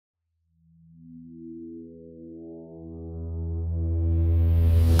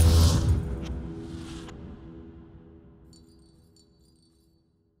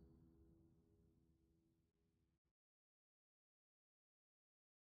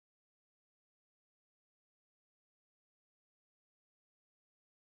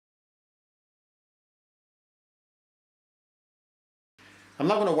I'm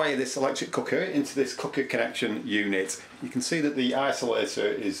now going to wire this electric cooker into this cooker connection unit. You can see that the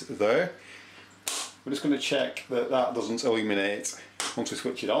isolator is there. We're just going to check that that doesn't illuminate once we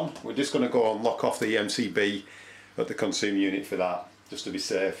switch it on. We're just going to go and lock off the MCB at the consumer unit for that, just to be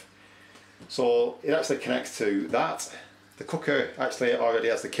safe. So it actually connects to that. The cooker actually already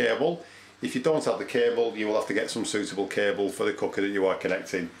has the cable. If you don't have the cable, you will have to get some suitable cable for the cooker that you are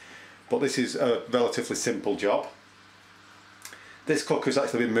connecting. But this is a relatively simple job. This cooker has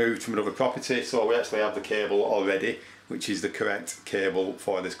actually been moved from another property, so we actually have the cable already, which is the correct cable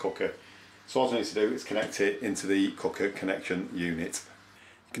for this cooker. So all I need to do is connect it into the cooker connection unit.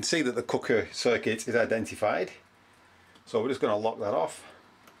 You can see that the cooker circuit is identified. So we're just going to lock that off.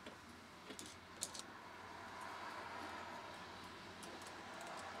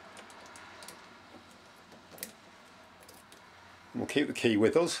 We'll keep the key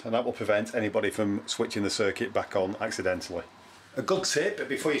with us, and that will prevent anybody from switching the circuit back on accidentally. A good tip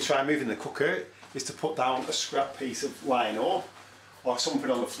before you try moving the cooker is to put down a scrap piece of lino or something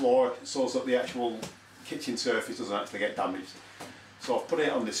on the floor so that the actual kitchen surface doesn't actually get damaged. So I've put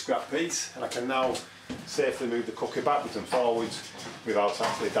it on this scrap piece, and I can now safely move the cooker backwards and forwards without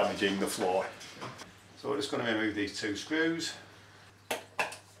actually damaging the floor. So we're just going to remove these two screws.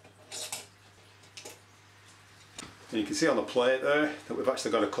 And you can see on the plate there that we've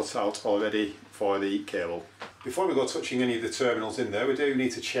actually got a cutout already for the cable. Before we go touching any of the terminals in there, we do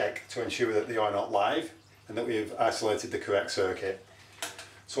need to check to ensure that they are not live and that we've isolated the correct circuit.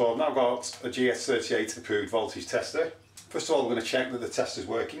 So I've now got a GS38 approved voltage tester. First of all, we're going to check that the tester is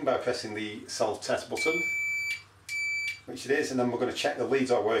working by pressing the self-test button, which it is, and then we're going to check the leads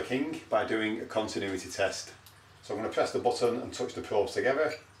are working by doing a continuity test. So I'm going to press the button and touch the probes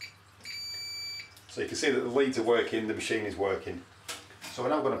together. So you can see that the leads are working, the machine is working. So we're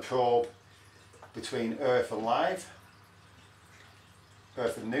now going to probe between earth and live,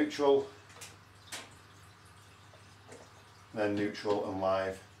 earth and neutral, then neutral and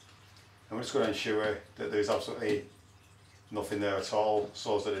live. And we're just going to ensure that there is absolutely nothing there at all,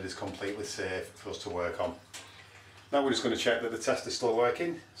 so that it is completely safe for us to work on. Now we're just going to check that the test is still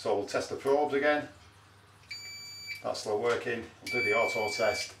working. So we'll test the probes again. That's still working. We'll do the auto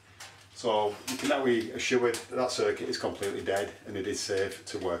test. So you can now be assured that that circuit is completely dead and it is safe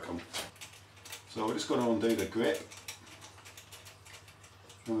to work on. So we're just going to undo the grip.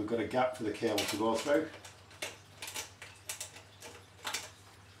 And we've got a gap for the cable to go through.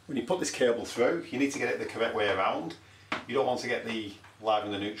 When you put this cable through, you need to get it the correct way around. You don't want to get the live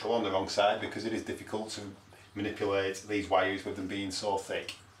and the neutral on the wrong side, because it is difficult to manipulate these wires with them being so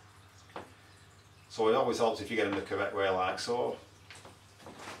thick. So it always helps if you get them the correct way, like so.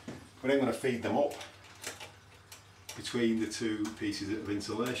 We're then going to feed them up between the two pieces of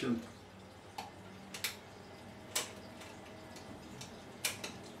insulation.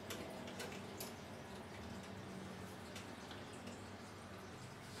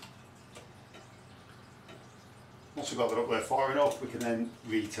 Once we've got that up there far enough, we can then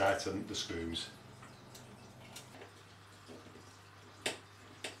retighten the screws.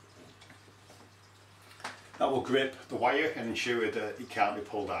 That will grip the wire and ensure that it can't be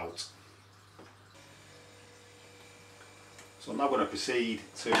pulled out. So I'm now going to proceed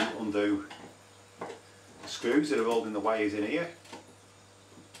to undo the screws that are holding the wires in here.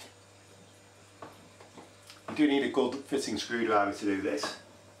 You do need a good fitting screwdriver to do this,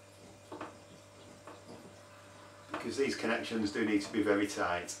 because these connections do need to be very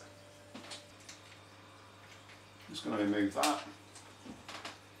tight. I'm just going to remove that.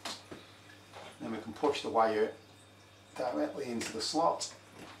 Then we can push the wire directly into the slot.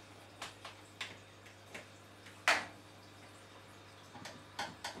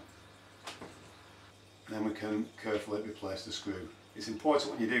 Then we can carefully replace the screw. It's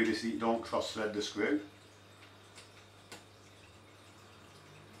important when you do this that you don't cross thread the screw.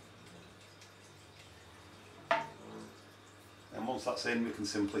 And once that's in, we can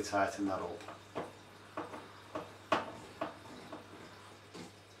simply tighten that up.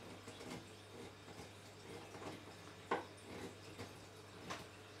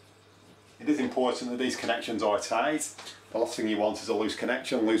 It is important that these connections are tight. The last thing you want is a loose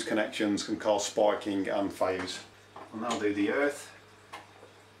connection. Loose connections can cause sparking and fires. We'll now do the earth.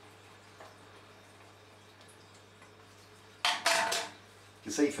 You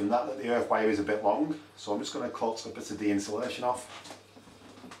can see from that the earth wire is a bit long, so I'm just going to cut a bit of the insulation off.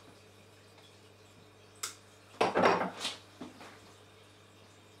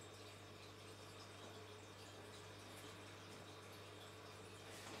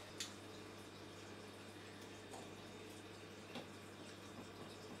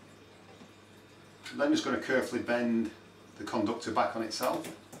 I'm then just going to carefully bend the conductor back on itself.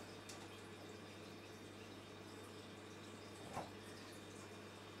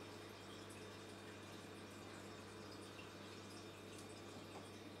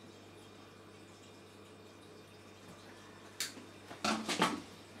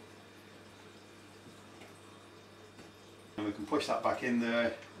 And we can push that back in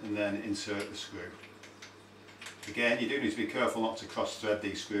there and then insert the screw. Again, you do need to be careful not to cross thread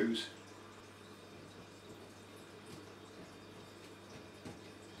these screws.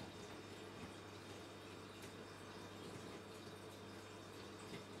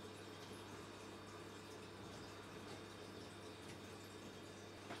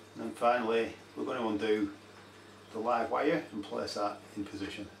 And finally, we're going to undo the live wire and place that in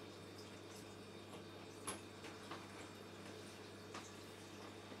position.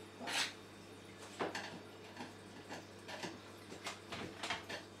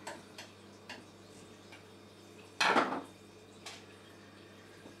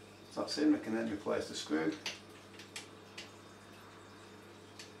 So that's in, we can then replace the screw.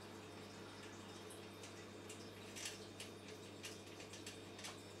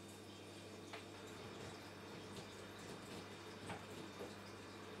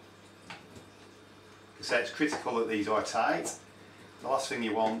 So it's critical that these are tight. The last thing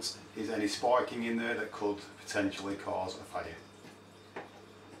you want is any sparking in there that could potentially cause a fire.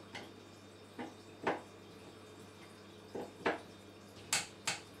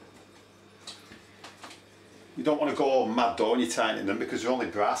 You don't want to go mad though when you're tightening them, because they're only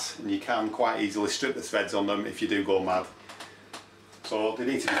brass and you can quite easily strip the threads on them if you do go mad. So they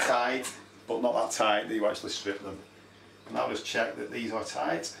need to be tight, but not that tight that you actually strip them. And I'll just check that these are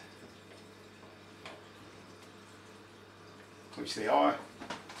tight, which they are,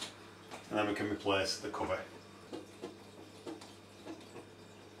 and then we can replace the cover.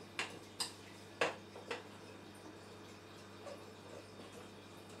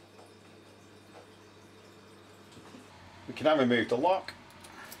 We can now remove the lock.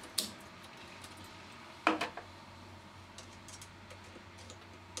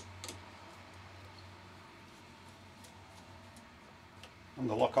 And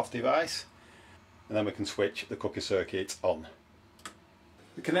the lock off device, and then we can switch the cooker circuit on.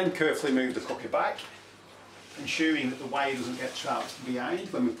 We can then carefully move the cooker back, ensuring that the wire doesn't get trapped behind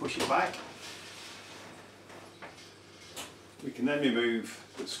when we push it back. We can then remove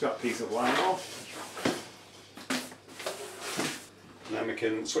the scrap piece of line off, and then we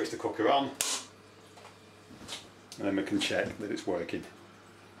can switch the cooker on, and then we can check that it's working.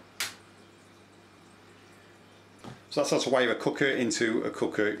 So that's how to wire a cooker into a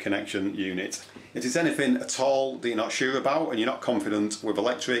cooker connection unit. If there's anything at all that you're not sure about and you're not confident with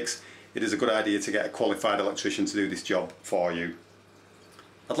electrics, it is a good idea to get a qualified electrician to do this job for you.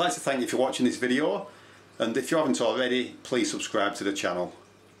 I'd like to thank you for watching this video, and if you haven't already, please subscribe to the channel.